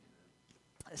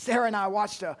Sarah and I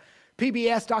watched a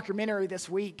PBS documentary this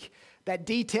week that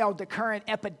detailed the current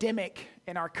epidemic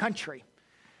in our country.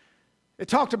 It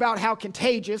talked about how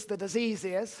contagious the disease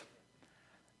is,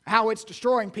 how it's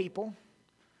destroying people,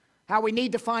 how we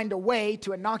need to find a way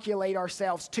to inoculate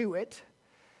ourselves to it.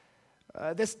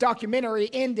 This documentary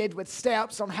ended with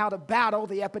steps on how to battle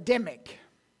the epidemic.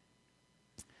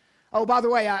 Oh, by the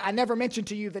way, I never mentioned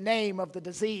to you the name of the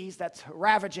disease that's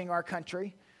ravaging our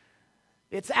country.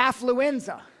 It's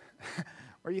affluenza.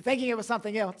 Were you thinking it was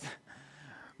something else?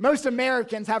 Most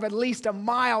Americans have at least a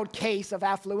mild case of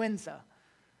affluenza.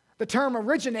 The term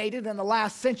originated in the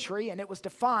last century, and it was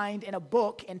defined in a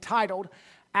book entitled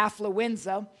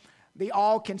Affluenza, the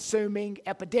All-Consuming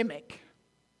Epidemic.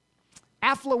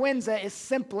 Affluenza is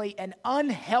simply an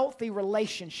unhealthy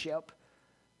relationship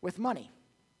with money.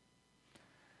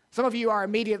 Some of you are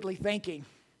immediately thinking,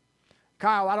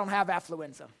 Kyle, I don't have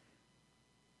affluenza.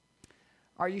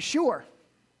 Are you sure?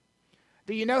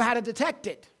 Do you know how to detect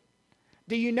it?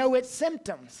 Do you know its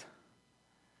symptoms?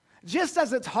 Just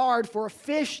as it's hard for a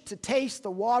fish to taste the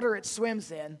water it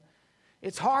swims in,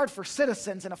 it's hard for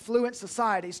citizens in affluent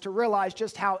societies to realize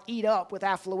just how eat up with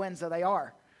affluenza they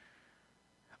are.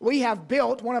 We have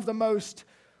built one of the most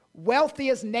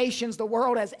wealthiest nations the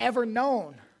world has ever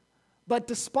known. But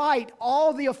despite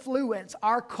all the affluence,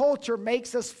 our culture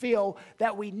makes us feel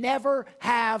that we never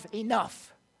have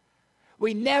enough.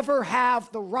 We never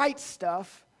have the right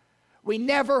stuff. We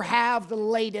never have the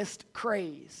latest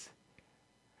craze.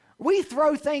 We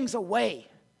throw things away,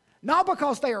 not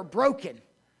because they are broken,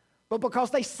 but because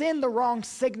they send the wrong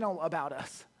signal about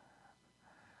us.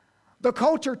 The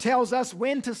culture tells us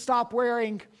when to stop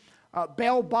wearing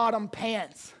bell-bottom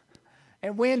pants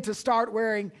and when to start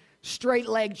wearing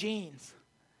straight-leg jeans.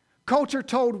 Culture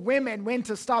told women when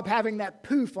to stop having that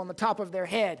poof on the top of their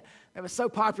head that was so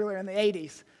popular in the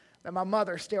 80s that my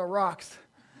mother still rocks.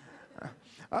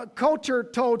 Culture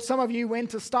told some of you when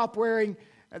to stop wearing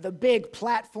the big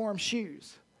platform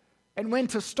shoes and when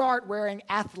to start wearing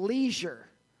athleisure.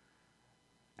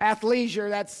 Athleisure,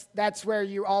 that's where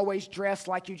you always dress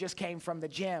like you just came from the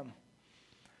gym.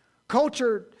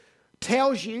 Culture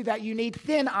tells you that you need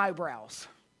thin eyebrows,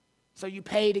 so you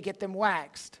pay to get them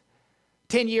waxed.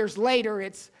 10 years later,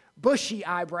 it's bushy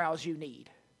eyebrows you need.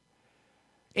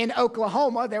 In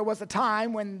Oklahoma, there was a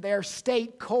time when their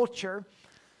state culture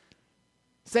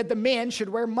said the men should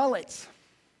wear mullets.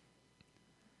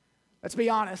 Let's be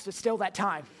honest, it's still that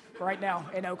time right now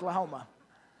in Oklahoma.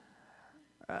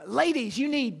 Ladies, you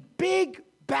need big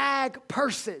bag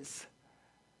purses.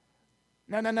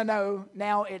 No.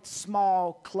 Now it's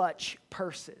small clutch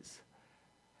purses.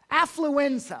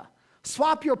 Affluenza.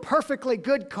 Swap your perfectly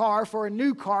good car for a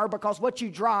new car because what you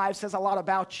drive says a lot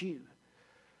about you.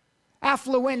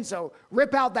 Affluenza.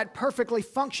 Rip out that perfectly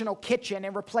functional kitchen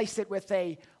and replace it with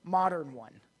a modern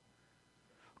one.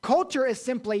 Culture is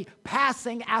simply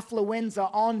passing affluenza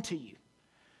on to you,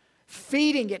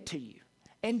 feeding it to you,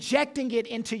 injecting it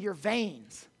into your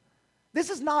veins.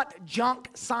 This is not junk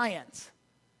science.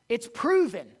 It's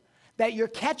proven that you're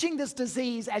catching this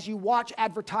disease as you watch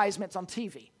advertisements on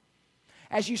TV,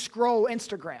 as you scroll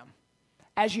Instagram,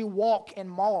 as you walk in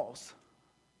malls.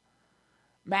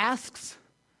 Masks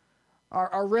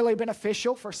are really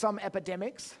beneficial for some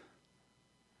epidemics,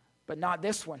 but not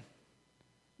this one.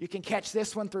 You can catch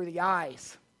this one through the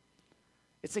eyes.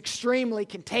 It's extremely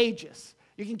contagious.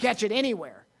 You can catch it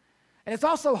anywhere. And it's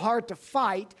also hard to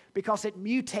fight because it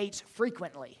mutates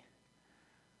frequently.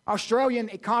 Australian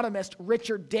economist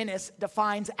Richard Dennis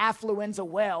defines affluenza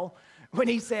well when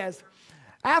he says,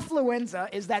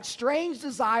 affluenza is that strange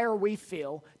desire we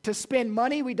feel to spend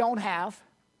money we don't have,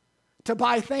 to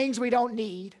buy things we don't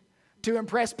need, to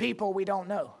impress people we don't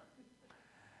know.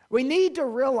 We need to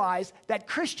realize that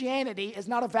Christianity is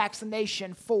not a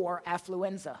vaccination for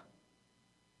affluenza,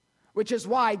 which is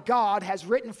why God has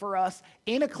written for us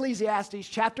in Ecclesiastes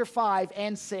chapter 5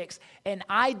 and 6 an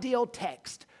ideal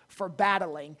text for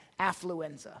battling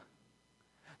affluenza.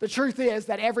 The truth is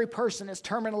that every person is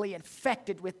terminally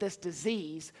infected with this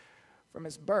disease from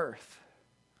his birth.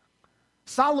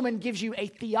 Solomon gives you a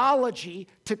theology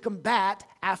to combat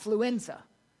affluenza,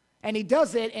 and he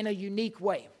does it in a unique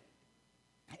way.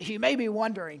 You may be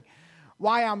wondering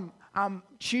why I'm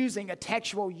choosing a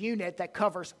textual unit that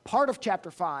covers part of chapter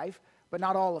 5, but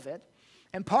not all of it,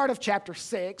 and part of chapter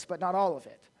 6, but not all of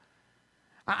it.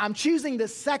 I'm choosing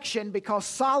this section because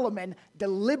Solomon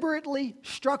deliberately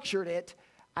structured it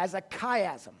as a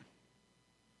chiasm.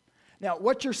 Now,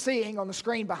 what you're seeing on the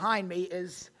screen behind me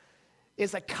is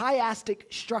a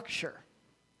chiastic structure.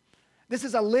 This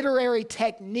is a literary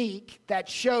technique that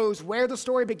shows where the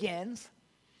story begins,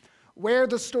 where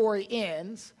the story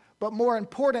ends, but more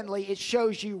importantly, it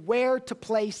shows you where to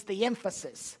place the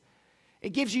emphasis. It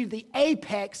gives you the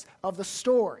apex of the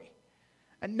story.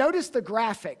 And notice the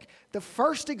graphic. The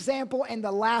first example and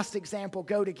the last example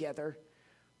go together.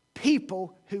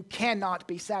 People who cannot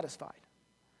be satisfied.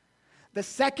 The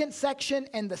second section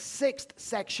and the sixth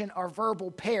section are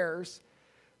verbal pairs.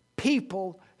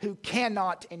 People who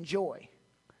cannot enjoy.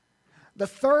 The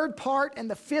third part and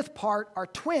the fifth part are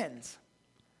twins,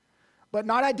 but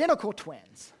not identical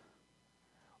twins.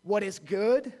 What is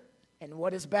good and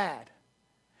what is bad.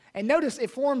 And notice it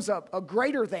forms a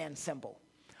greater than symbol,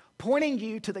 pointing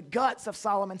you to the guts of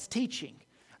Solomon's teaching.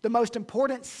 The most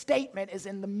important statement is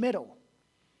in the middle.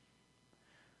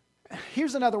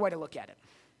 Here's another way to look at it.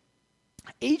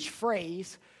 Each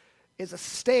phrase is a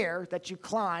stair that you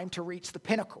climb to reach the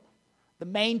pinnacle, the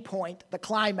main point, the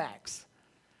climax.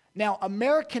 Now,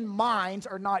 American minds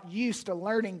are not used to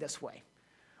learning this way.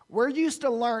 We're used to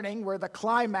learning where the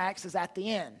climax is at the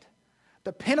end.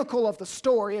 The pinnacle of the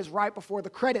story is right before the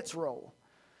credits roll.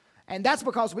 And that's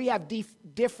because we have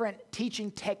different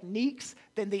teaching techniques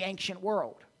than the ancient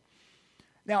world.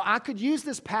 Now, I could use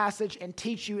this passage and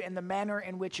teach you in the manner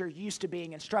in which you're used to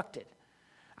being instructed.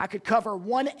 I could cover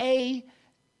 1A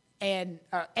and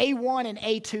A1 and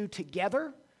A2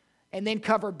 together, and then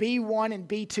cover B1 and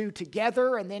B2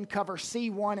 together, and then cover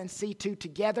C1 and C2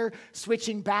 together,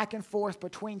 switching back and forth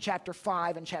between chapter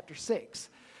 5 and chapter 6.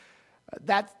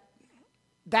 That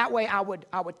way I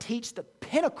would teach the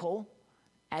pinnacle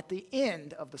at the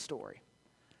end of the story.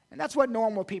 And that's what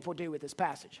normal people do with this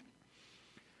passage.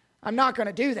 I'm not going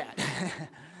to do that.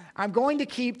 I'm going to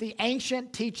keep the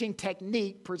ancient teaching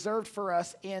technique preserved for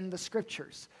us in the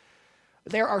scriptures.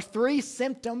 There are 3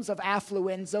 symptoms of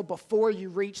affluenza before you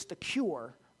reach the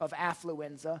cure of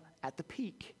affluenza at the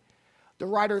peak. The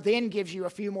writer then gives you a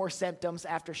few more symptoms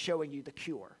after showing you the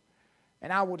cure.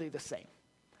 And I will do the same.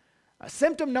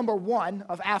 Symptom number 1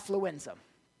 of affluenza.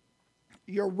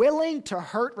 You're willing to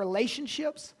hurt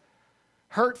relationships,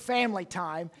 hurt family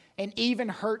time, and even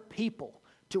hurt people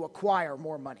to acquire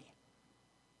more money.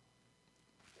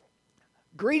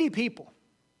 Greedy people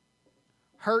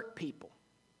hurt people.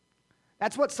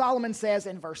 That's what Solomon says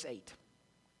in verse 8.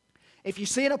 If you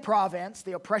see in a province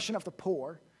the oppression of the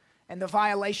poor and the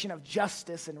violation of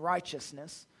justice and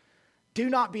righteousness, do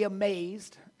not be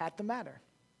amazed at the matter.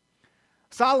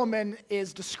 Solomon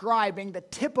is describing the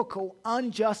typical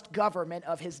unjust government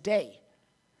of his day.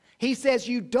 He says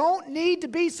you don't need to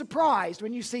be surprised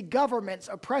when you see governments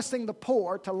oppressing the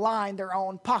poor to line their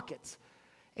own pockets.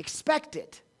 Expect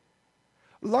it.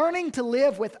 Learning to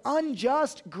live with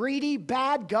unjust, greedy,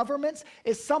 bad governments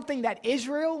is something that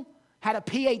Israel had a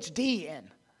PhD in.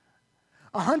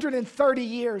 130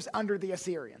 years under the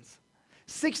Assyrians,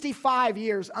 65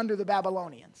 years under the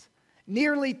Babylonians,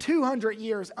 nearly 200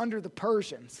 years under the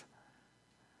Persians.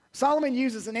 Solomon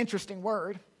uses an interesting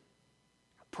word,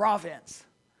 province.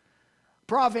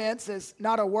 Province is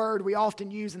not a word we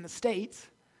often use in the States.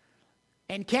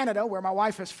 In Canada, where my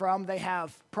wife is from, they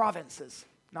have provinces,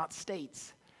 not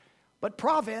states. But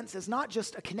province is not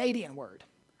just a Canadian word.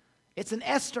 It's an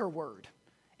Esther word.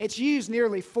 It's used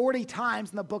nearly 40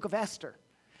 times in the book of Esther.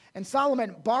 And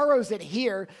Solomon borrows it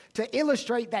here to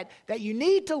illustrate that you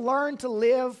need to learn to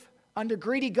live under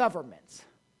greedy governments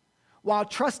while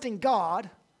trusting God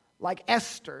like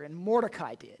Esther and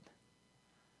Mordecai did.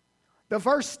 The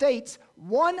verse states,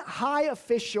 one high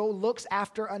official looks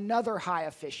after another high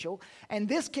official, and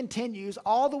this continues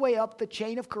all the way up the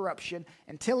chain of corruption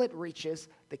until it reaches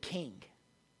the king.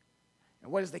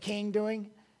 And what is the king doing?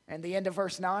 And the end of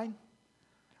verse 9?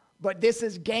 But this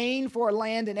is gain for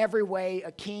land in every way,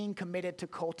 a king committed to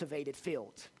cultivated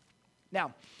fields.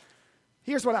 Now,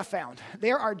 here's what I found.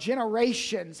 There are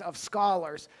generations of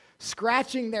scholars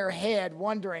scratching their head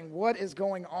wondering what is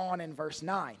going on in verse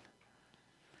 9.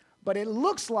 But it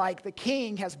looks like the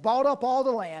king has bought up all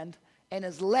the land and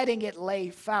is letting it lay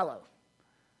fallow.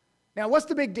 Now, what's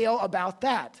the big deal about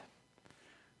that?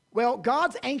 Well,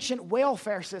 God's ancient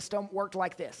welfare system worked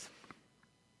like this.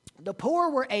 The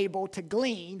poor were able to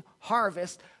glean,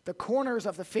 harvest the corners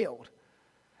of the field,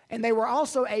 and they were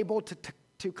also able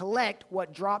to collect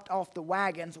what dropped off the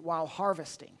wagons while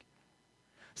harvesting.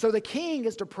 So the king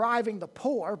is depriving the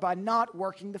poor by not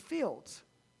working the fields.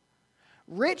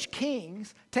 Rich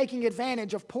kings taking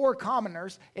advantage of poor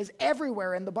commoners is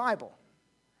everywhere in the Bible.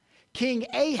 King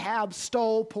Ahab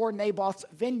stole poor Naboth's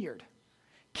vineyard.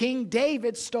 King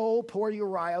David stole poor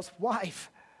Uriah's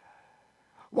wife.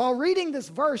 While reading this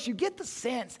verse, you get the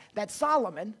sense that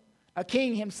Solomon, a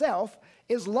king himself,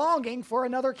 is longing for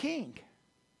another king.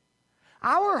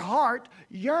 Our heart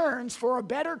yearns for a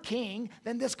better king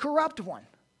than this corrupt one.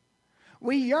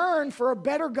 We yearn for a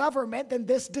better government than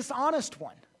this dishonest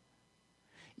one.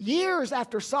 Years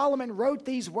after Solomon wrote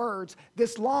these words,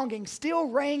 this longing still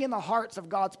rang in the hearts of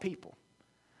God's people.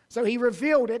 So he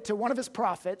revealed it to one of his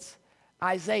prophets,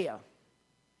 Isaiah,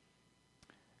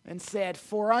 and said,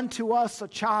 "For unto us a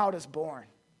child is born,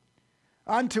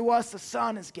 unto us a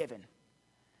son is given,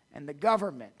 and the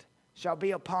government shall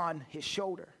be upon his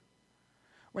shoulder."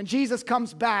 When Jesus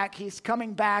comes back, he's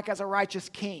coming back as a righteous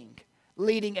king,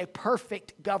 leading a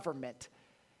perfect government,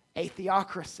 a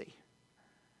theocracy.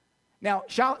 Now,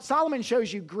 Solomon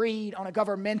shows you greed on a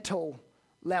governmental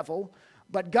level,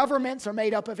 but governments are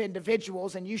made up of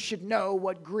individuals, and you should know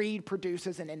what greed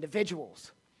produces in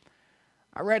individuals.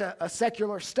 I read a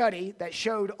secular study that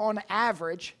showed, on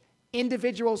average,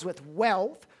 individuals with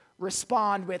wealth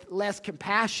respond with less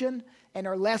compassion and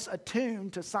are less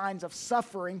attuned to signs of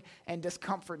suffering and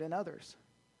discomfort in others.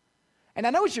 And I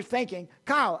know what you're thinking,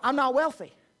 Kyle, I'm not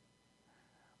wealthy.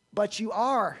 But you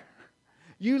are.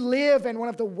 You live in one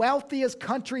of the wealthiest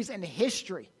countries in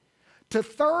history. To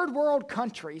third world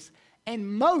countries and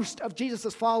most of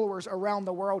Jesus' followers around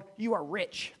the world, you are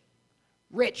rich.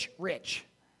 Rich, rich.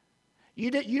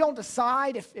 You don't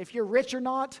decide if you're rich or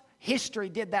not. History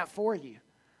did that for you.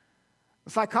 The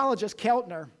psychologist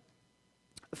Keltner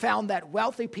found that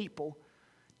wealthy people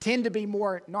tend to be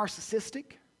more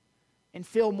narcissistic and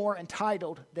feel more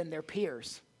entitled than their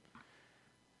peers.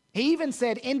 He even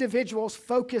said individuals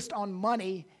focused on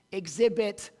money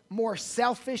exhibit more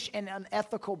selfish and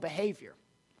unethical behavior.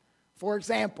 For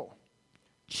example,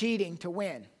 cheating to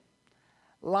win,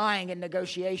 lying in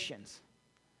negotiations,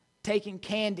 taking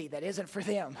candy that isn't for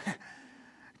them,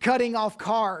 cutting off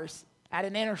cars at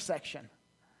an intersection.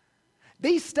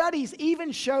 These studies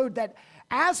even showed that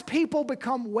as people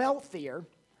become wealthier,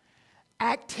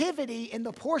 activity in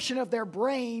the portion of their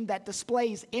brain that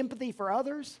displays empathy for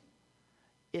others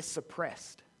is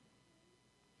suppressed.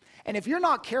 And if you're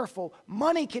not careful,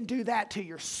 money can do that to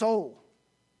your soul.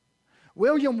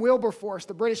 William Wilberforce,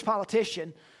 the British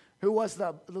politician who was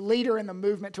the leader in the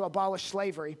movement to abolish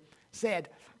slavery, said,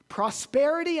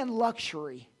 "Prosperity and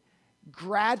luxury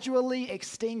gradually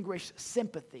extinguish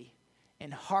sympathy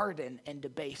and harden and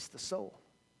debase the soul."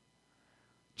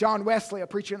 John Wesley, a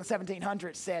preacher in the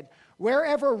 1700s, said,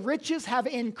 "Wherever riches have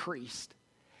increased,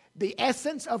 the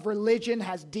essence of religion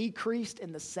has decreased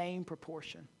in the same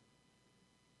proportion."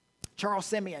 Charles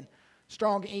Simeon,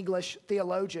 strong English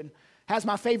theologian, has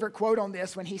my favorite quote on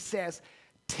this when he says,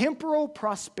 "Temporal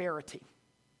prosperity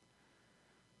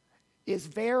is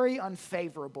very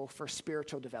unfavorable for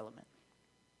spiritual development."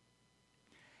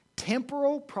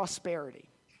 Temporal prosperity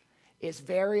is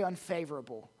very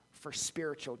unfavorable for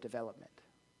spiritual development.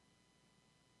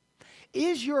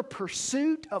 Is your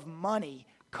pursuit of money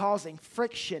causing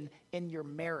friction in your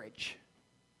marriage?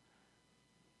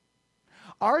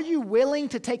 Are you willing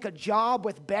to take a job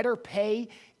with better pay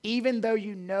even though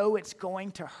you know it's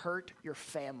going to hurt your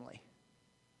family?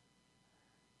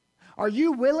 Are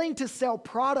you willing to sell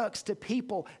products to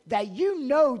people that you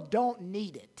know don't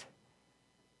need it,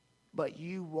 but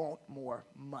you want more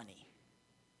money?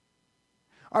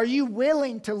 Are you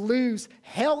willing to lose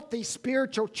healthy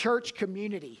spiritual church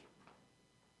community,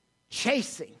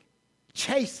 chasing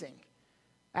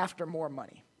after more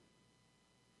money?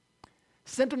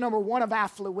 Symptom number one of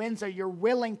affluenza, you're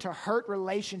willing to hurt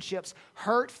relationships,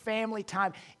 hurt family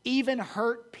time, even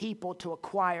hurt people to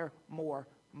acquire more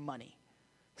money.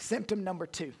 Symptom number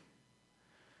two,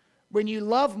 when you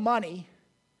love money,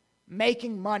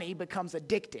 making money becomes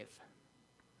addictive.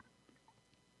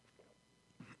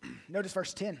 Notice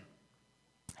verse 10.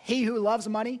 "He who loves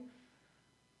money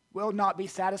will not be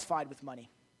satisfied with money,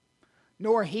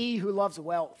 nor he who loves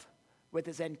wealth with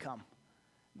his income.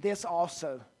 This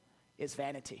also is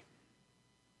vanity."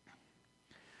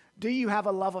 Do you have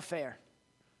a love affair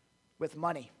with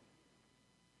money?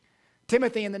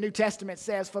 Timothy in the New Testament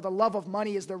says, "For the love of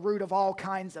money is the root of all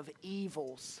kinds of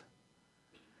evils."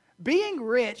 Being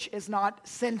rich is not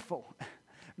sinful.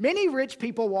 Many rich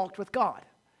people walked with God.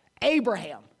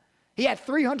 Abraham, he had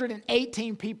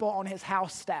 318 people on his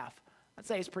house staff. I'd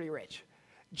say he's pretty rich.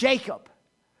 Jacob,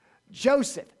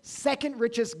 Joseph, second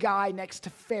richest guy next to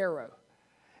Pharaoh.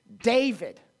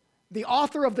 David, the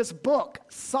author of this book,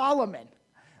 Solomon.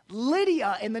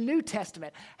 Lydia in the New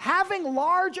Testament. Having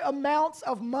large amounts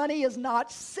of money is not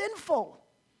sinful.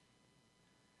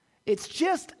 It's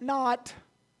just not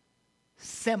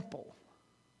simple.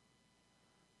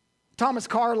 Thomas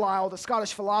Carlyle, the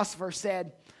Scottish philosopher,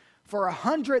 said, "For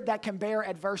 100 that can bear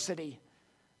adversity,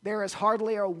 there is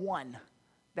hardly a one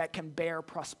that can bear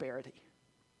prosperity."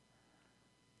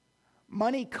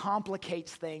 Money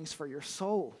complicates things for your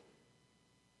soul.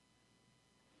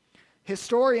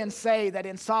 Historians say that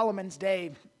in Solomon's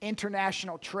day,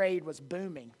 international trade was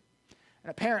booming. And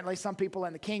apparently some people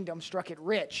in the kingdom struck it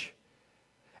rich.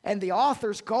 And the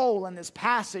author's goal in this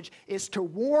passage is to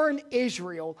warn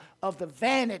Israel of the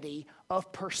vanity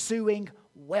of pursuing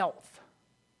wealth.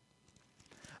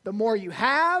 The more you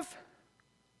have,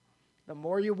 the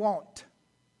more you want.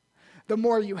 The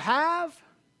more you have,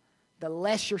 the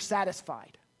less you're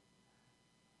satisfied.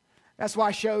 That's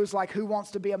why shows like Who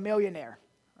Wants to Be a Millionaire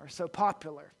are so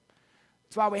popular.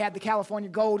 That's why we had the California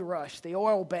Gold Rush, the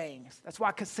oil bangs. That's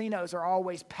why casinos are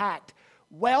always packed.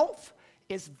 Wealth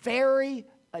is very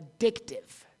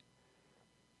addictive.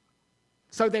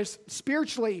 So there's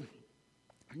spiritually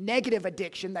negative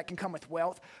addiction that can come with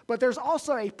wealth, but there's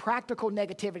also a practical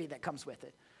negativity that comes with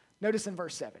it. Notice in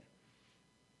verse 7.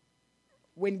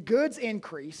 When goods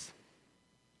increase,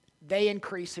 they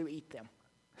increase who eat them.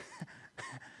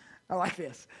 I like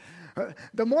this.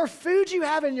 The more food you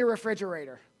have in your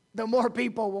refrigerator, the more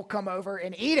people will come over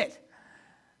and eat it.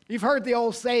 You've heard the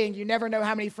old saying, you never know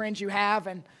how many friends you have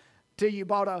until you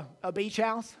bought a beach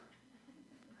house.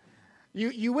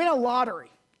 You win a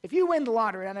lottery. If you win the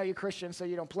lottery, I know you're Christian, so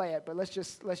you don't play it, but let's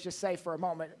just say for a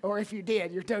moment, or if you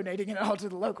did, you're donating it all to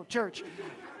the local church,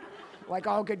 like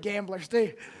all good gamblers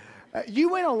do. You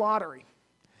win a lottery,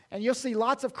 and you'll see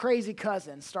lots of crazy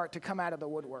cousins start to come out of the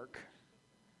woodwork.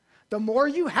 The more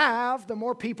you have, the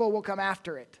more people will come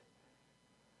after it.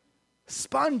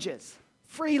 Sponges,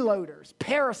 freeloaders,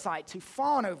 parasites who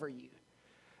fawn over you.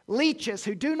 Leeches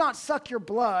who do not suck your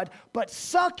blood, but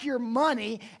suck your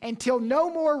money until no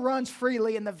more runs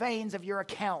freely in the veins of your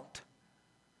account.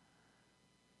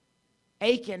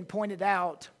 Aiken pointed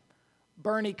out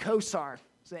Bernie Kosar,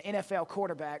 an NFL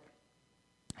quarterback.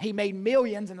 He made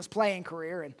millions in his playing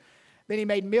career, and then he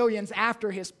made millions after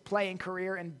his playing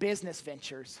career in business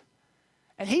ventures.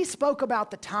 And he spoke about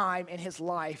the time in his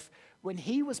life when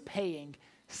he was paying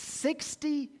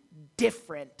 60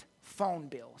 different phone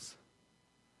bills.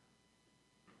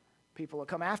 People will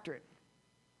come after it.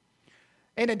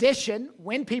 In addition,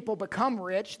 when people become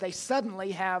rich, they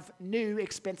suddenly have new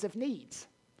expensive needs.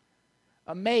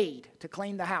 A maid to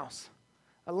clean the house,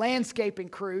 a landscaping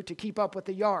crew to keep up with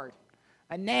the yard,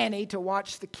 a nanny to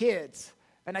watch the kids,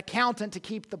 an accountant to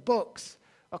keep the books,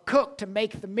 a cook to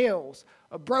make the meals,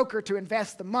 a broker to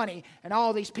invest the money, and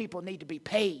all these people need to be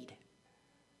paid.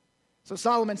 So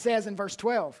Solomon says in verse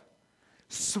 12,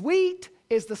 "Sweet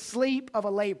is the sleep of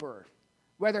a laborer,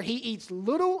 whether he eats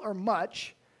little or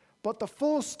much, but the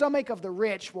full stomach of the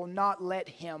rich will not let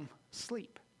him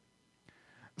sleep."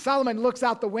 Solomon looks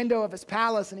out the window of his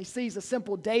palace and he sees a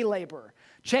simple day laborer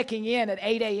checking in at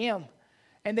 8 a.m.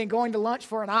 and then going to lunch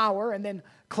for an hour and then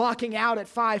clocking out at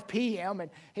 5 p.m. And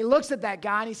he looks at that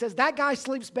guy and he says, "That guy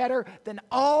sleeps better than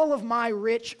all of my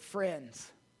rich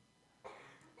friends."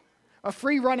 A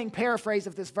free-running paraphrase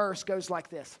of this verse goes like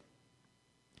this: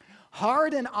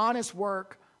 hard and honest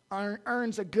work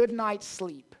earns a good night's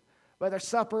sleep, whether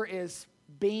supper is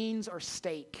beans or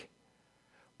steak.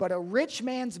 But a rich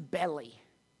man's belly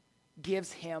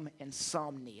gives him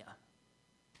insomnia.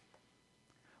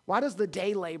 Why does the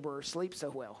day laborer sleep so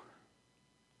well?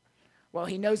 Well,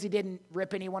 he knows he didn't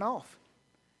rip anyone off.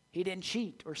 He didn't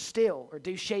cheat or steal or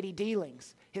do shady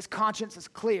dealings. His conscience is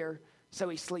clear, so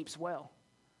he sleeps well.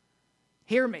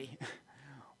 Hear me.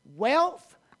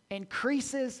 Wealth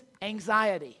increases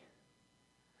anxiety.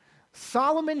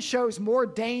 Solomon shows more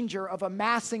danger of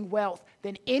amassing wealth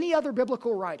than any other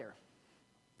biblical writer,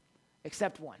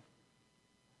 except one: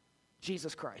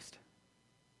 Jesus Christ.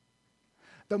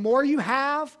 The more you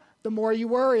have, the more you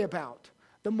worry about.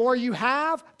 The more you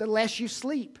have, the less you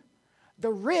sleep.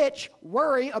 The rich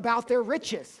worry about their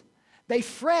riches. They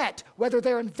fret whether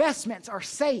their investments are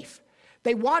safe.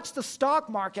 They watch the stock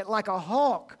market like a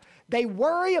hawk. They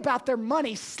worry about their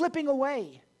money slipping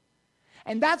away.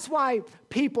 And that's why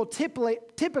people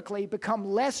typically become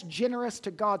less generous to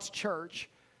God's church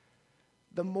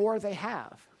the more they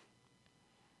have.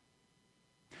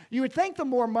 You would think the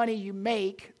more money you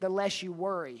make, the less you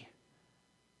worry.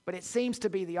 But it seems to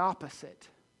be the opposite.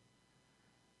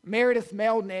 Meredith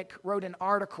Melnick wrote an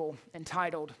article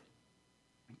entitled,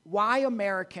 "Why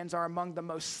Americans Are Among the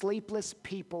Most Sleepless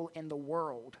People in the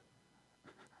World."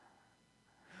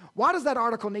 Why does that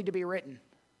article need to be written?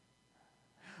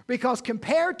 Because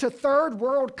compared to third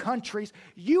world countries,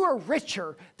 you are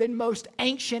richer than most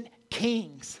ancient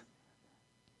kings.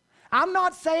 I'm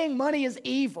not saying money is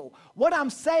evil. What I'm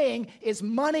saying is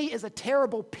money is a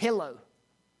terrible pillow.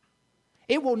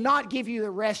 It will not give you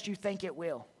the rest you think it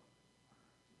will.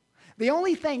 The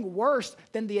only thing worse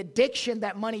than the addiction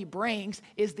that money brings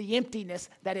is the emptiness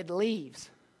that it leaves.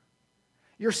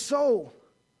 Your soul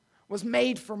was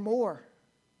made for more.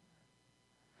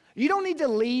 You don't need to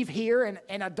leave here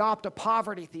and adopt a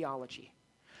poverty theology.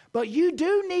 But you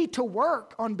do need to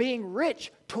work on being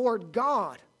rich toward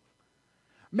God.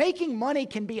 Making money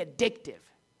can be addictive.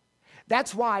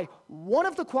 That's why one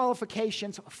of the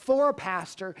qualifications for a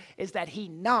pastor is that he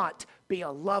not be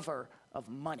a lover of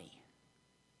money.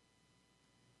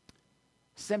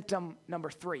 Symptom number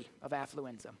 3 of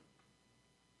affluenza.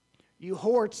 You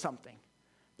hoard something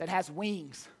that has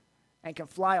wings and can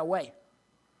fly away.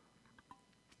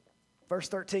 Verse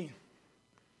 13.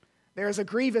 There is a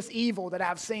grievous evil that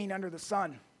I've seen under the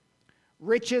sun.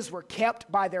 Riches were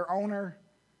kept by their owner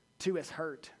to his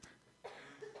hurt.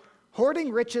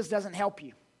 Hoarding riches doesn't help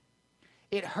you.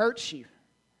 It hurts you.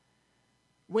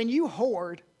 When you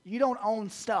hoard, you don't own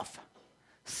stuff.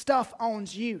 Stuff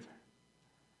owns you.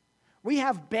 We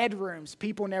have bedrooms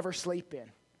people never sleep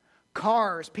in,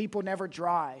 cars people never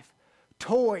drive,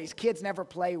 toys kids never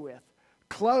play with,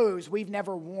 clothes we've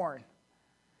never worn.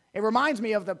 It reminds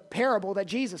me of the parable that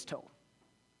Jesus told.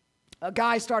 A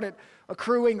guy started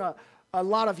accruing a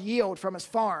lot of yield from his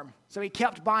farm, so he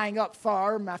kept buying up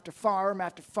farm after farm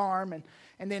after farm,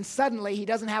 and then suddenly he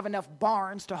doesn't have enough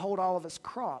barns to hold all of his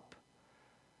crop.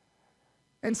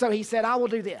 And so he said, I will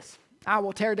do this. I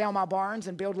will tear down my barns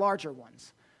and build larger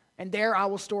ones. And there I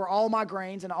will store all my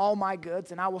grains and all my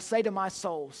goods, and I will say to my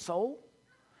soul, soul,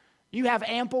 you have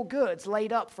ample goods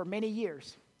laid up for many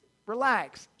years.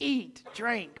 Relax, eat,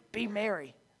 drink, be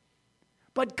merry.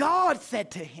 But God said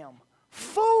to him,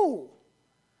 fool,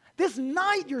 this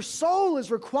night your soul is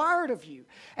required of you,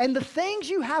 and the things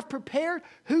you have prepared,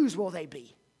 whose will they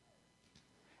be?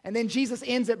 And then Jesus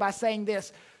ends it by saying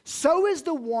this, so is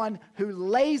the one who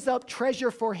lays up treasure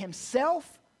for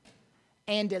himself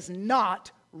and is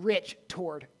not rich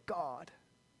toward God.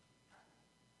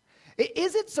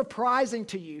 Is it surprising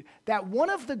to you that one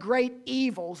of the great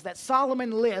evils that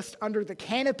Solomon lists under the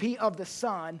canopy of the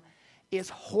sun is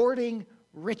hoarding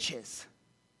riches?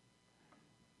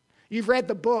 You've read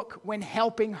the book, When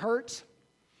Helping Hurts?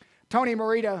 Tony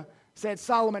Merida said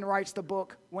Solomon writes the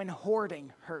book, When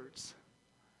Hoarding Hurts.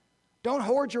 Don't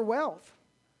hoard your wealth.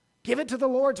 Give it to the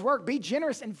Lord's work. Be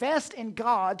generous. Invest in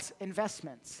God's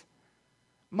investments.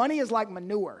 Money is like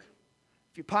manure.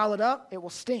 If you pile it up, it will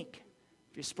stink.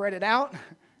 If you spread it out, it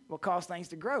will cause things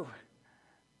to grow.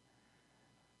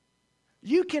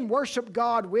 You can worship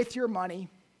God with your money,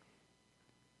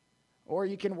 or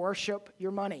you can worship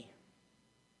your money.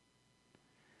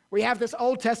 We have this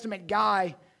Old Testament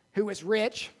guy who is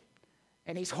rich,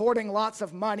 and he's hoarding lots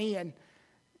of money, and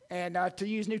to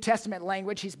use New Testament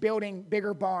language, he's building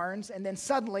bigger barns, and then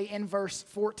suddenly in verse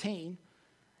 14,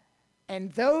 and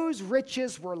those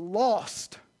riches were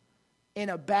lost in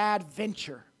a bad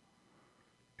venture.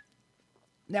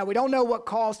 Now, we don't know what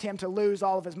caused him to lose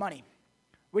all of his money.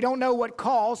 We don't know what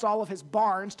caused all of his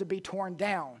barns to be torn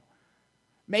down.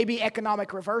 Maybe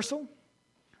economic reversal,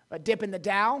 a dip in the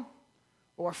Dow,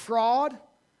 or fraud,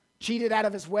 cheated out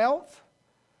of his wealth,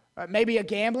 maybe a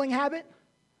gambling habit,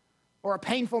 or a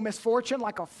painful misfortune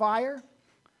like a fire,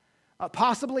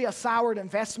 possibly a soured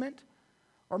investment,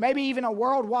 or maybe even a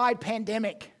worldwide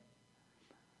pandemic.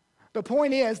 The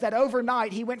point is that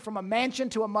overnight he went from a mansion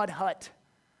to a mud hut,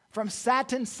 from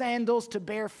satin sandals to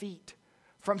bare feet,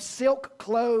 from silk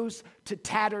clothes to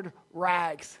tattered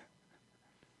rags.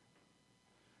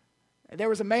 There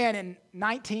was a man in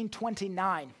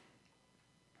 1929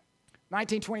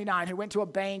 who went to a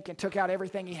bank and took out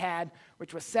everything he had,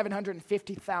 which was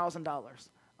 $750,000,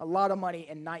 a lot of money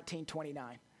in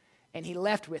 1929. And he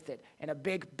left with it in a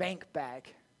big bank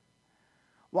bag.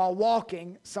 While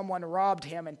walking, someone robbed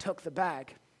him and took the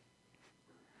bag.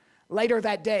 Later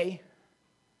that day,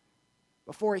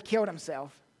 before he killed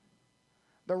himself,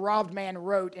 the robbed man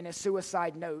wrote in his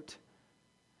suicide note,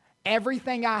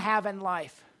 "Everything I have in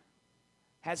life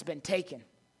has been taken."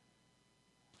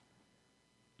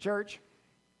 Church,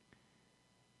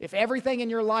 if everything in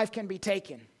your life can be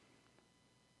taken,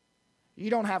 you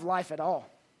don't have life at all.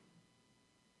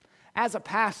 As a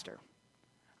pastor,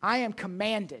 I am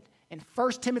commanded in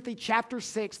 1 Timothy chapter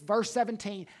 6, verse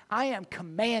 17, I am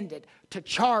commanded to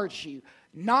charge you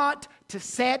not to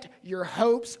set your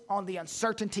hopes on the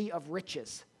uncertainty of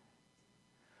riches,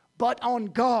 but on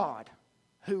God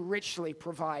who richly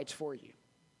provides for you.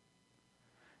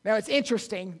 Now, it's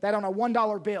interesting that on a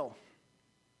 $1 bill,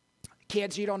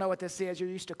 kids, you don't know what this is, you're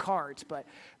used to cards, but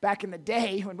back in the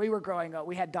day when we were growing up,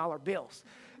 we had dollar bills.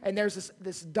 And there's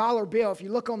this dollar bill, if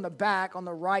you look on the back, on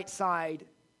the right side,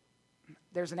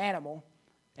 there's an animal,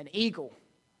 an eagle,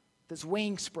 with his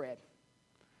wings spread.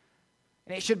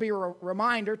 And it should be a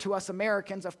reminder to us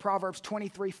Americans of Proverbs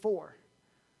 23:4.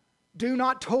 Do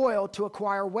not toil to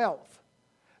acquire wealth.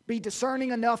 Be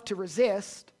discerning enough to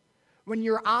resist. When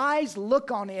your eyes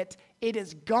look on it, it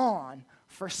is gone,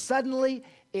 for suddenly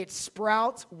it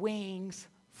sprouts wings,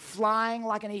 flying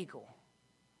like an eagle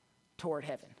toward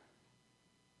heaven.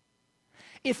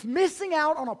 If missing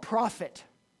out on a profit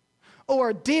or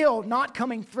a deal not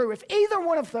coming through, if either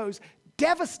one of those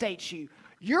devastates you,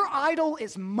 your idol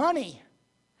is money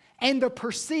and the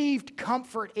perceived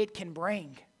comfort it can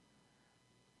bring.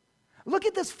 Look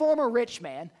at this former rich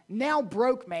man, now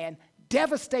broke man,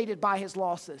 devastated by his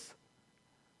losses.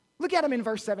 Look at him in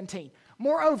verse 17.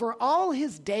 Moreover, all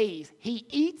his days he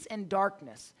eats in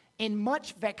darkness, in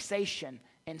much vexation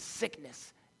and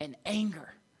sickness and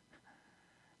anger.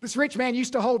 This rich man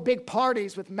used to hold big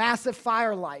parties with massive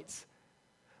firelights.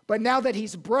 But now that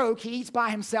he's broke, he eats by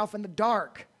himself in the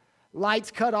dark. Lights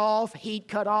cut off, heat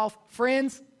cut off.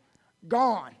 Friends,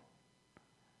 gone.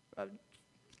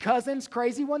 Cousins,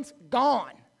 crazy ones,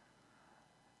 gone.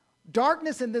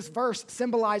 Darkness in this verse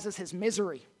symbolizes his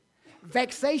misery.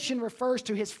 Vexation refers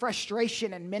to his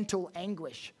frustration and mental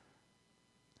anguish.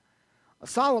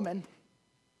 Solomon,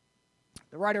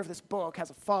 the writer of this book,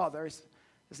 has a father.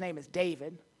 His name is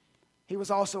David. He was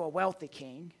also a wealthy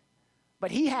king. But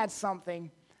he had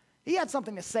something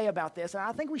to say about this, and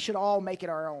I think we should all make it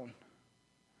our own.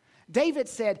 David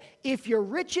said, if your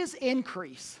riches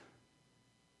increase,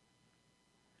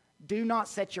 do not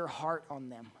set your heart on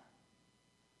them.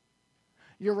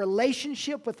 Your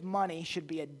relationship with money should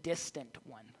be a distant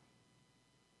one.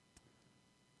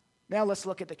 Now let's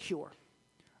look at the cure.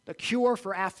 The cure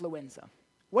for affluenza.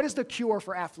 What is the cure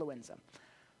for affluenza?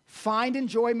 Find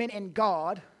enjoyment in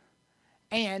God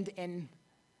and in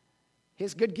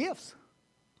His good gifts.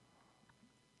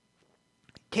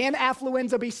 Can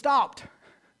affluenza be stopped?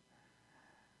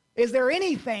 Is there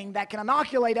anything that can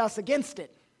inoculate us against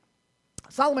it?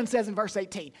 Solomon says in verse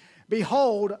 18,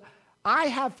 behold, I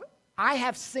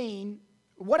have seen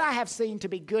what I have seen to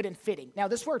be good and fitting. Now,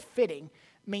 this word fitting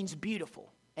means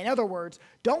beautiful. In other words,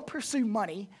 don't pursue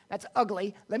money. That's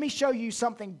ugly. Let me show you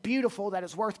something beautiful that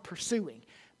is worth pursuing.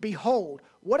 Behold,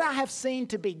 what I have seen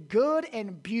to be good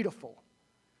and beautiful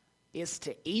is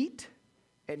to eat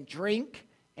and drink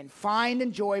and find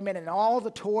enjoyment in all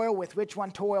the toil with which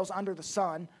one toils under the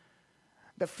sun,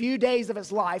 the few days of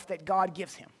his life that God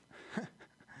gives him.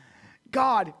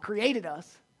 God created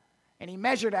us, and He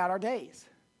measured out our days.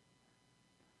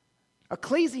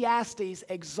 Ecclesiastes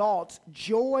exalts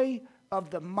joy of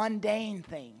the mundane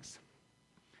things.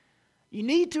 You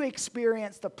need to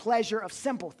experience the pleasure of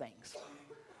simple things,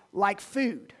 like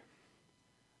food,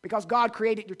 because God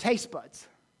created your taste buds.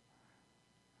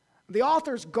 The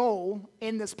author's goal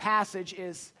in this passage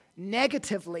is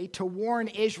negatively to warn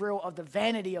Israel of the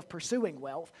vanity of pursuing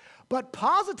wealth, but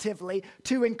positively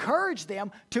to encourage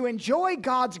them to enjoy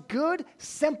God's good,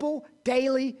 simple,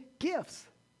 daily gifts.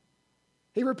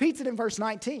 He repeats it in verse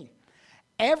 19.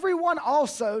 Everyone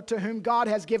also to whom God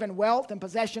has given wealth and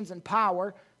possessions and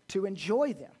power to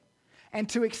enjoy them and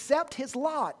to accept his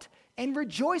lot and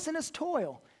rejoice in his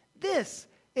toil. This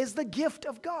is the gift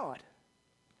of God.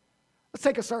 Let's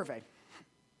take a survey.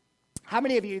 How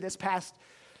many of you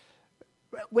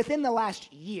within the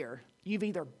last year, you've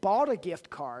either bought a gift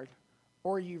card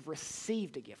or you've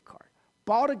received a gift card?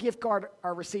 Bought a gift card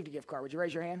or received a gift card? Would you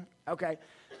raise your hand? Okay,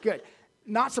 good.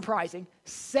 Not surprising,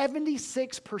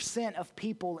 76% of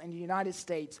people in the United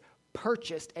States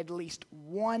purchased at least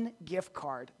one gift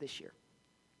card this year.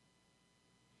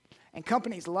 And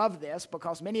companies love this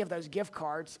because many of those gift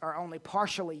cards are only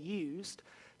partially used,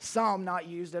 some not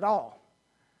used at all.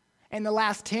 In the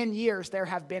last 10 years, there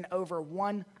have been over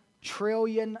 $1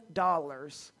 trillion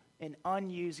in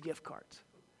unused gift cards.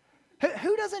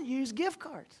 Who doesn't use gift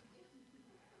cards?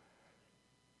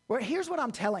 Well, here's what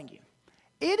I'm telling you.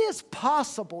 It is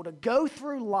possible to go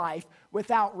through life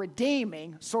without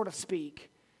redeeming, so to speak,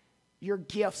 your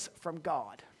gifts from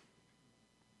God.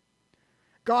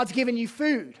 God's given you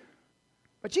food,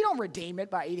 but you don't redeem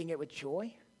it by eating it with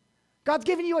joy. God's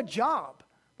given you a job,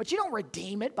 but you don't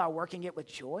redeem it by working it with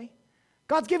joy.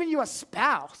 God's given you a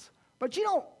spouse, but you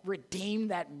don't redeem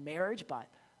that marriage by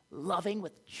loving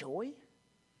with joy.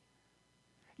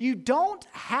 You don't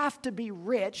have to be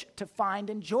rich to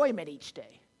find enjoyment each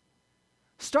day.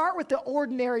 Start with the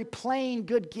ordinary, plain,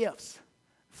 good gifts: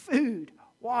 food,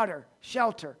 water,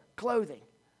 shelter, clothing.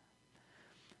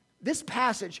 This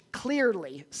passage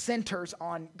clearly centers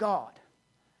on God.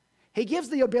 He gives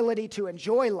the ability to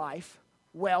enjoy life,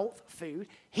 wealth, food.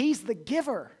 He's the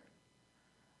giver.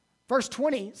 Verse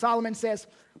 20, Solomon says,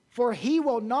 "For he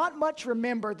will not much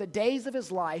remember the days of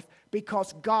his life,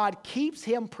 because God keeps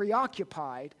him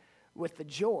preoccupied with the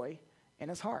joy in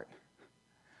his heart."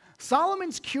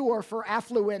 Solomon's cure for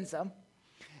affluenza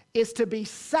is to be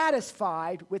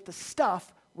satisfied with the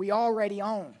stuff we already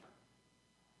own.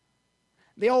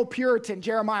 The old Puritan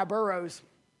Jeremiah Burroughs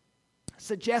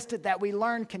suggested that we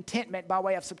learn contentment by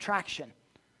way of subtraction,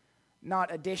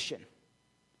 not addition.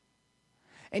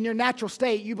 In your natural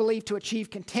state, you believe to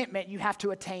achieve contentment, you have to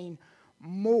attain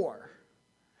more.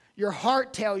 Your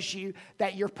heart tells you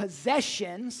that your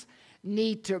possessions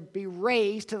need to be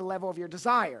raised to the level of your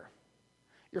desire.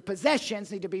 Your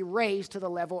possessions need to be raised to the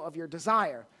level of your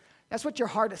desire. That's what your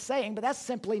heart is saying, but that's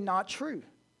simply not true.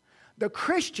 The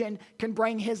Christian can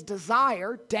bring his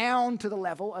desire down to the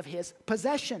level of his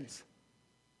possessions.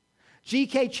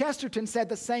 G.K. Chesterton said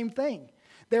the same thing.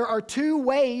 There are two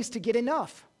ways to get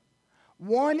enough.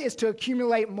 One is to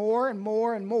accumulate more and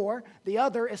more and more. The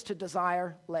other is to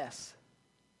desire less.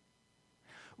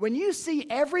 When you see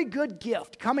every good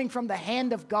gift coming from the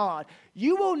hand of God,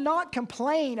 you will not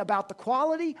complain about the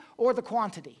quality or the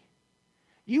quantity.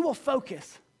 You will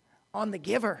focus on the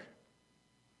giver.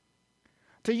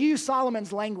 To use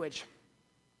Solomon's language,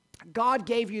 God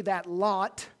gave you that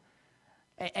lot,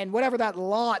 and whatever that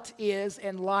lot is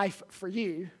in life for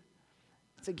you,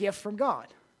 it's a gift from God.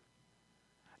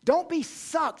 Don't be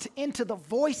sucked into the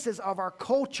voices of our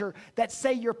culture that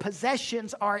say your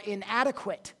possessions are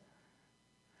inadequate.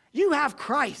 You have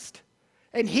Christ,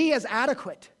 and He is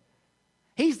adequate.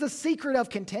 He's the secret of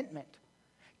contentment.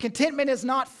 Contentment is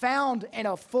not found in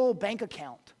a full bank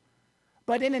account,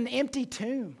 but in an empty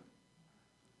tomb.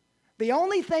 The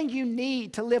only thing you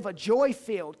need to live a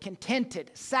joy-filled,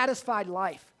 contented, satisfied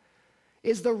life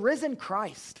is the risen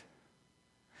Christ.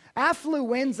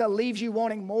 Affluenza leaves you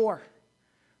wanting more.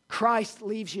 Christ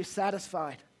leaves you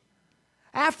satisfied.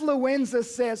 Affluenza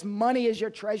says money is your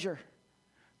treasure.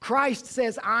 Christ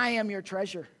says, I am your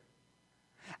treasure.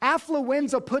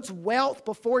 Affluenza puts wealth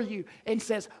before you and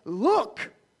says,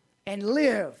 look and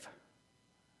live.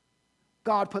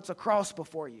 God puts a cross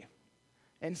before you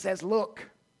and says, look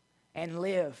and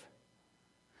live.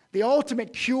 The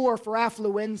ultimate cure for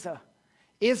affluenza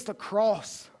is the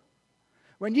cross.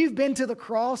 When you've been to the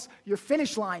cross, your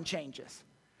finish line changes.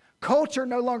 Culture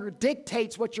no longer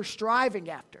dictates what you're striving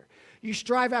after. You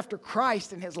strive after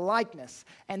Christ and His likeness,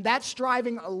 and that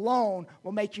striving alone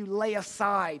will make you lay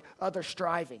aside other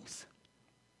strivings.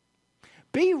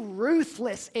 Be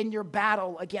ruthless in your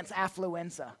battle against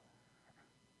affluenza.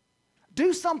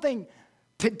 Do something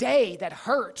today that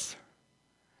hurts.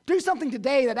 Do something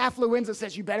today that affluenza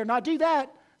says, you better not do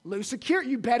that. Lose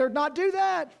security, you better not do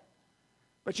that.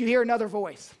 But you hear another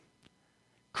voice,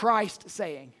 Christ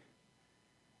saying,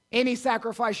 any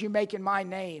sacrifice you make in my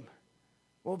name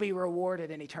will be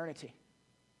rewarded in eternity.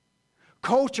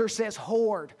 Culture says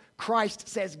hoard. Christ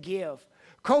says give.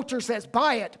 Culture says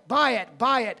buy it, buy it,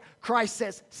 buy it. Christ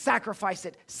says sacrifice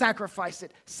it, sacrifice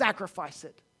it, sacrifice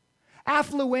it.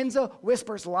 Affluenza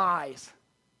whispers lies.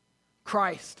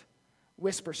 Christ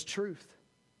whispers truth.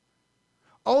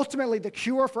 Ultimately, the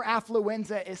cure for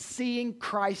affluenza is seeing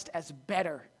Christ as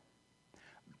better.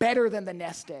 Better than the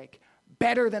nest egg.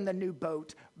 Better than the new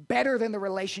boat, better than the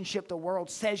relationship the world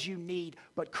says you need,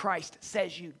 but Christ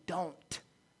says you don't.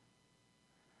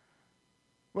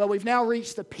 Well, we've now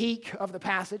reached the peak of the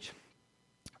passage,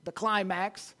 the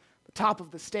climax, the top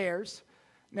of the stairs.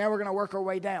 Now we're going to work our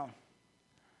way down.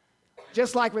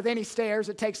 Just like with any stairs,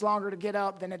 it takes longer to get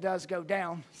up than it does go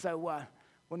down. So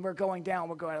when we're going down,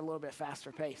 we'll go at a little bit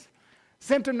faster pace.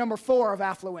 Symptom number 4 of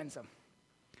affluenza.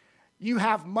 You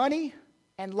have money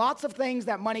and lots of things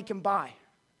that money can buy,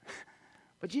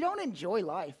 but you don't enjoy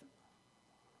life.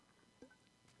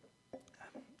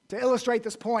 To illustrate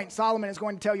this point, Solomon is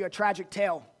going to tell you a tragic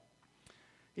tale.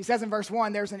 He says in verse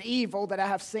 1, there's an evil that I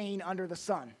have seen under the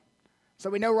sun. So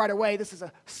we know right away this is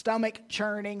a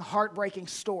stomach-churning, heartbreaking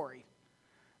story.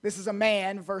 This is a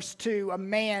man, verse 2, a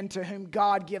man to whom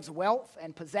God gives wealth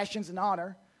and possessions and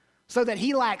honor, so that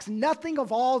he lacks nothing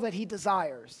of all that he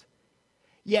desires.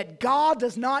 Yet God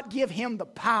does not give him the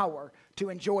power to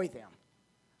enjoy them,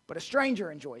 but a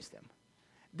stranger enjoys them.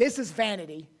 This is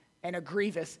vanity and a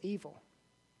grievous evil.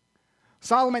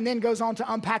 Solomon then goes on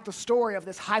to unpack the story of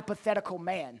this hypothetical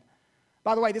man.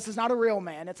 By the way, this is not a real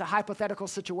man. It's a hypothetical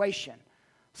situation.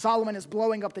 Solomon is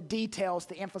blowing up the details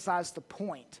to emphasize the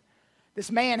point. This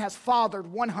man has fathered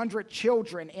 100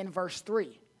 children in verse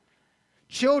 3.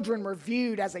 Children were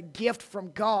viewed as a gift from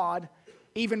God,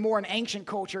 even more in ancient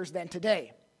cultures than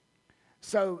today.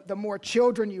 So the more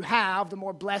children you have, the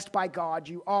more blessed by God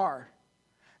you are.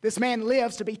 This man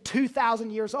lives to be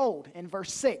 2,000 years old in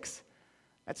verse 6.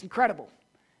 That's incredible.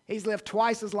 He's lived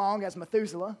twice as long as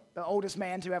Methuselah, the oldest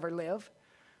man to ever live.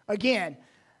 Again,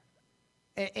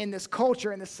 In this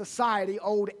culture, in this society,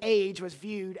 old age was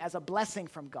viewed as a blessing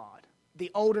from God. The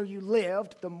older you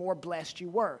lived, the more blessed you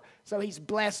were. So he's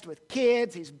blessed with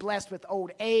kids. He's blessed with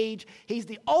old age. He's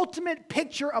the ultimate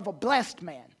picture of a blessed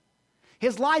man.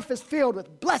 His life is filled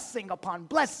with blessing upon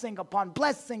blessing upon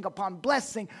blessing upon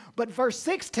blessing. But verse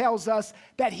 6 tells us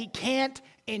that he can't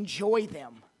enjoy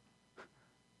them.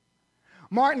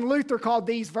 Martin Luther called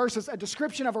these verses a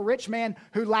description of a rich man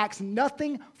who lacks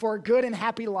nothing for a good and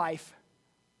happy life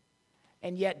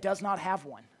and yet does not have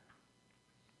one.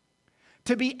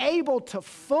 To be able to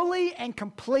fully and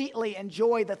completely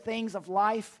enjoy the things of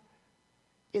life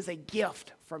is a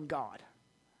gift from God.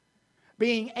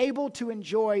 Being able to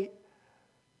enjoy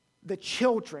the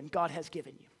children God has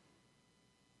given you,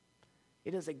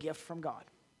 it is a gift from God.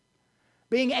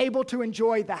 Being able to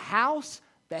enjoy the house,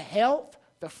 the health,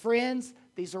 the friends,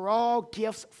 these are all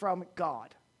gifts from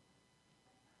God.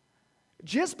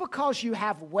 Just because you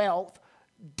have wealth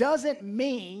doesn't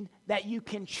mean that you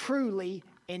can truly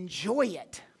enjoy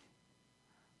it.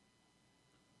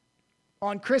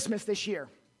 On Christmas this year,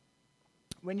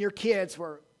 when your kids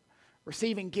were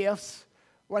receiving gifts,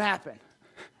 what happened?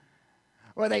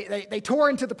 Well, they tore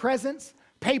into the presents,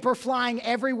 paper flying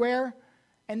everywhere,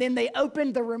 and then they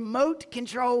opened the remote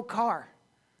control car.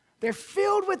 They're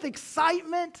filled with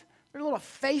excitement. Their little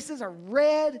faces are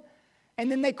red.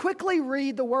 And then they quickly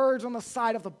read the words on the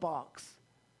side of the box.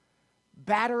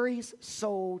 Batteries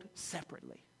sold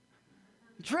separately.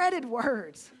 Dreaded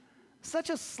words. Such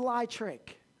a sly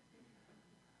trick.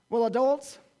 Well,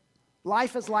 adults,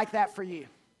 life is like that for you.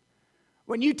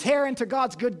 When you tear into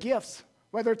God's good gifts,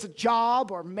 whether it's a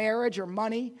job or marriage or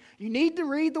money, you need to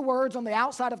read the words on the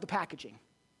outside of the packaging.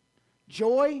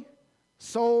 Joy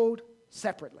sold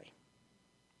separately.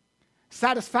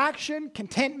 Satisfaction,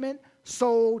 contentment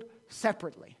sold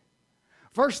separately.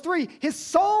 Verse 3, his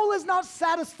soul is not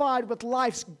satisfied with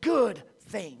life's good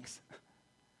things.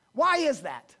 Why is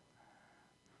that?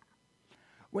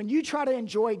 When you try to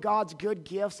enjoy God's good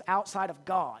gifts outside of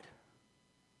God,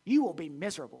 you will be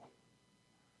miserable.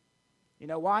 You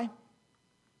know why?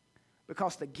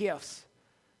 Because the gifts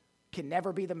can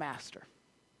never be the master.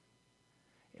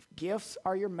 If gifts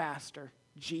are your master,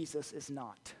 Jesus is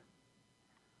not.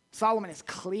 Solomon is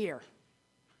clear.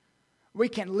 We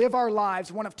can live our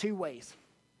lives one of two ways.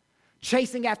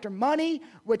 Chasing after money,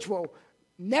 which will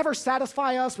never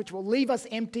satisfy us, which will leave us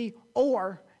empty,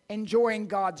 or enjoying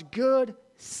God's good,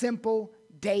 simple,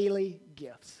 daily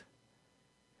gifts.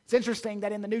 It's interesting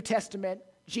that in the New Testament,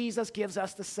 Jesus gives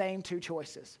us the same two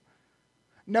choices.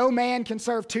 No man can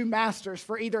serve two masters,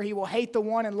 for either he will hate the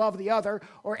one and love the other,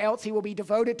 or else he will be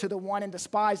devoted to the one and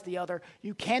despise the other.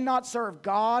 You cannot serve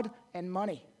God and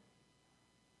money.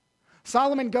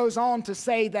 Solomon goes on to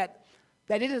say that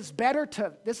it is better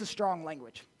to, this is strong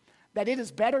language, that it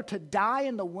is better to die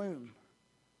in the womb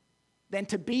than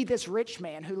to be this rich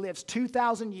man who lives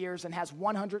 2,000 years and has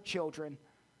 100 children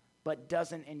but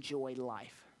doesn't enjoy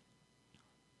life.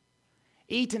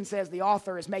 Eaton says the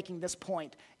author is making this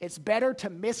point. It's better to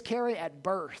miscarry at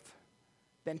birth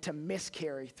than to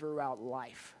miscarry throughout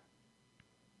life.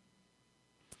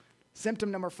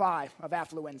 Symptom number 5 of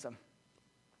affluenza.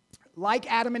 Like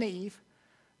Adam and Eve,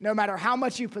 no matter how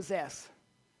much you possess,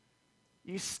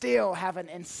 you still have an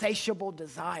insatiable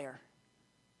desire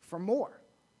for more.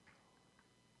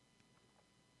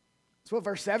 That's what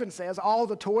verse 7 says. All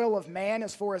the toil of man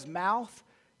is for his mouth,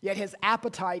 yet his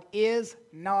appetite is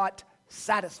not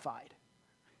satisfied.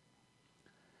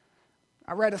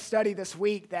 I read a study this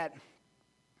week that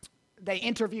they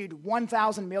interviewed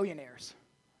 1,000 millionaires.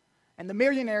 And the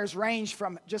millionaires ranged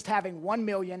from just having 1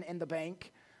 million in the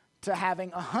bank to having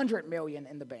 100 million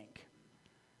in the bank.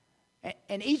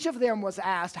 And each of them was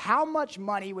asked how much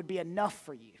money would be enough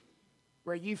for you,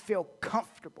 where you feel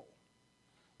comfortable,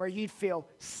 where you'd feel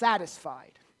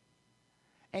satisfied.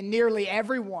 And nearly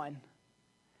everyone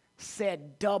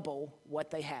said double what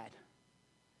they had.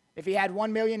 If he had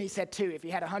 1 million, he said 2. If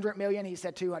he had 100 million, he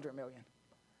said 200 million.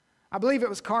 I believe it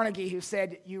was Carnegie who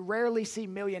said, you rarely see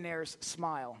millionaires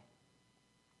smile.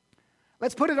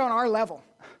 Let's put it on our level.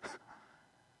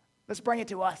 Let's bring it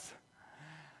to us.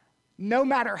 No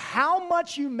matter how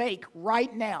much you make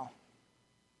right now,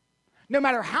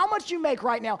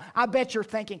 I bet you're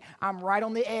thinking, I'm right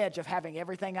on the edge of having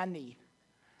everything I need.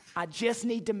 I just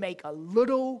need to make a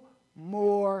little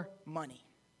more money.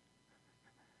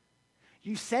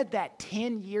 You said that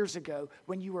 10 years ago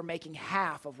when you were making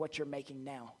half of what you're making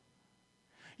now.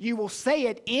 You will say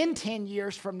it in 10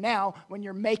 years from now when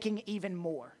you're making even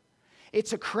more.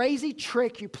 It's a crazy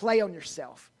trick you play on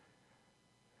yourself.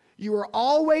 You are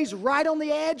always right on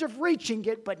the edge of reaching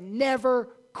it, but never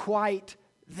quite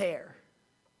there.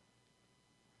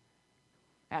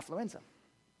 affluenza.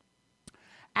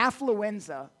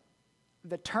 Affluenza,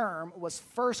 the term, was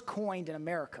first coined in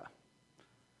America.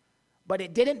 But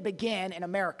it didn't begin in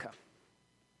America.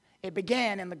 It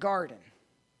began in the garden.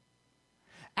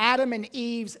 Adam and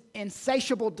Eve's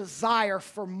insatiable desire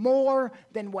for more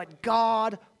than what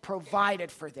God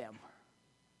provided for them.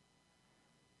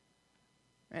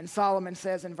 And Solomon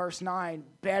says in verse 9,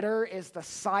 better is the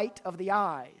sight of the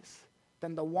eyes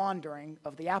than the wandering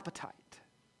of the appetite.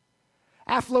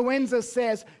 Affluenza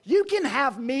says, you can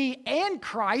have me and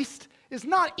Christ. It's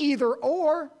not either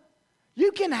or.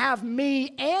 You can have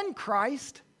me and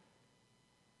Christ.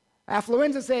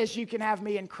 Affluenza says you can have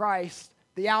me and Christ.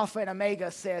 The Alpha and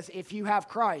Omega says if you have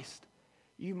Christ,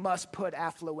 you must put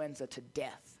affluenza to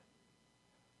death.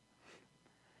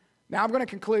 Now I'm going to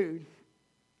conclude.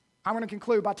 I'm going to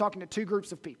conclude by talking to two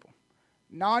groups of people,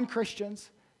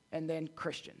 non-Christians and then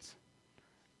Christians.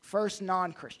 First,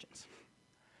 non-Christians.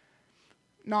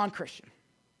 Non-Christian.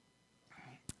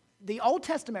 The Old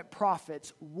Testament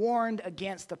prophets warned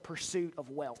against the pursuit of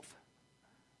wealth.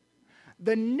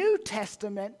 The New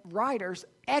Testament writers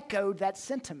echoed that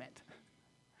sentiment.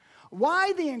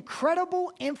 Why the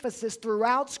incredible emphasis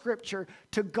throughout Scripture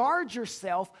to guard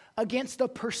yourself against the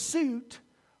pursuit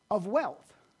of wealth?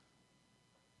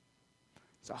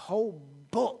 It's a whole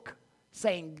book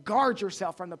saying guard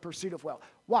yourself from the pursuit of wealth.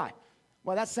 Why?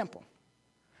 Well, that's simple.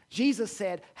 Jesus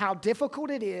said how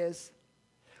difficult it is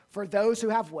for those who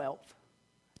have wealth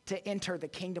to enter the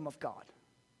kingdom of God.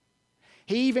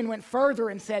 He even went further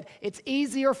and said it's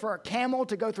easier for a camel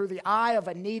to go through the eye of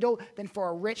a needle than for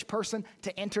a rich person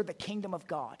to enter the kingdom of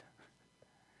God.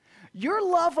 Your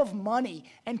love of money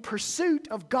and pursuit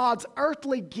of God's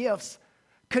earthly gifts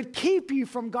could keep you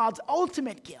from God's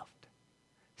ultimate gift,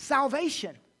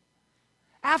 salvation.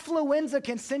 Affluenza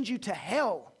can send you to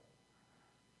hell.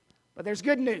 But there's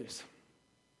good news.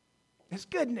 There's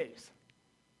good news.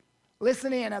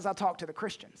 Listen in as I talk to the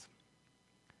Christians.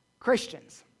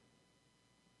 Christians,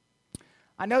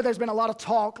 I know there's been a lot of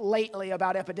talk lately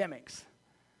about epidemics.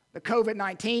 The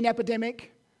COVID-19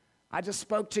 epidemic. I just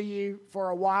spoke to you for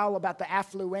a while about the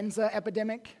affluenza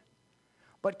epidemic.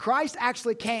 But Christ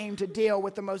actually came to deal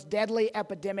with the most deadly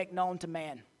epidemic known to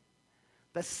man,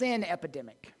 the sin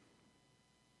epidemic.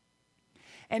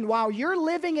 And while you're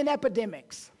living in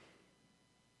epidemics,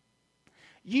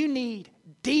 you need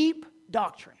deep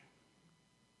doctrine.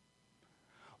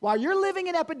 While you're living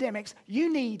in epidemics,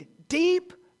 you need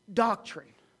deep doctrine.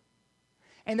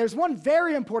 And there's one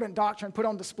very important doctrine put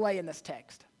on display in this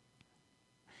text.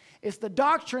 It's the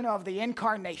doctrine of the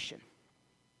incarnation.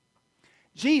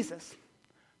 Jesus,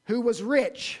 who was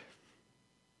rich,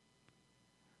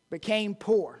 became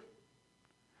poor,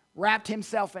 wrapped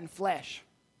himself in flesh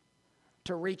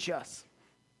to reach us.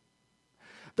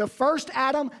 The first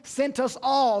Adam sent us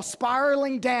all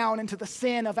spiraling down into the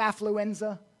sin of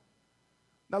affluenza.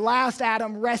 The last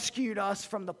Adam rescued us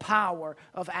from the power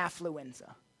of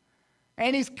affluenza.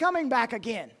 And he's coming back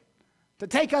again to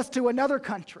take us to another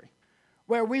country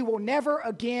where we will never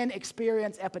again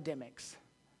experience epidemics.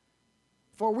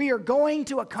 For we are going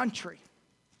to a country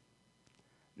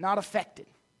not affected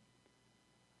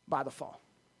by the fall.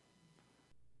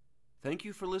 Thank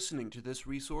you for listening to this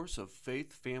resource of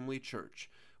Faith Family Church.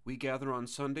 We gather on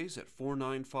Sundays at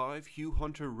 495 Hugh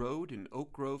Hunter Road in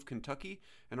Oak Grove, Kentucky,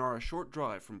 and are a short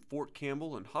drive from Fort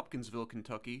Campbell and Hopkinsville,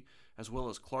 Kentucky, as well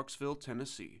as Clarksville,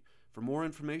 Tennessee. For more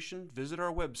information, visit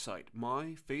our website,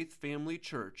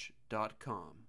 myfaithfamilychurch.com.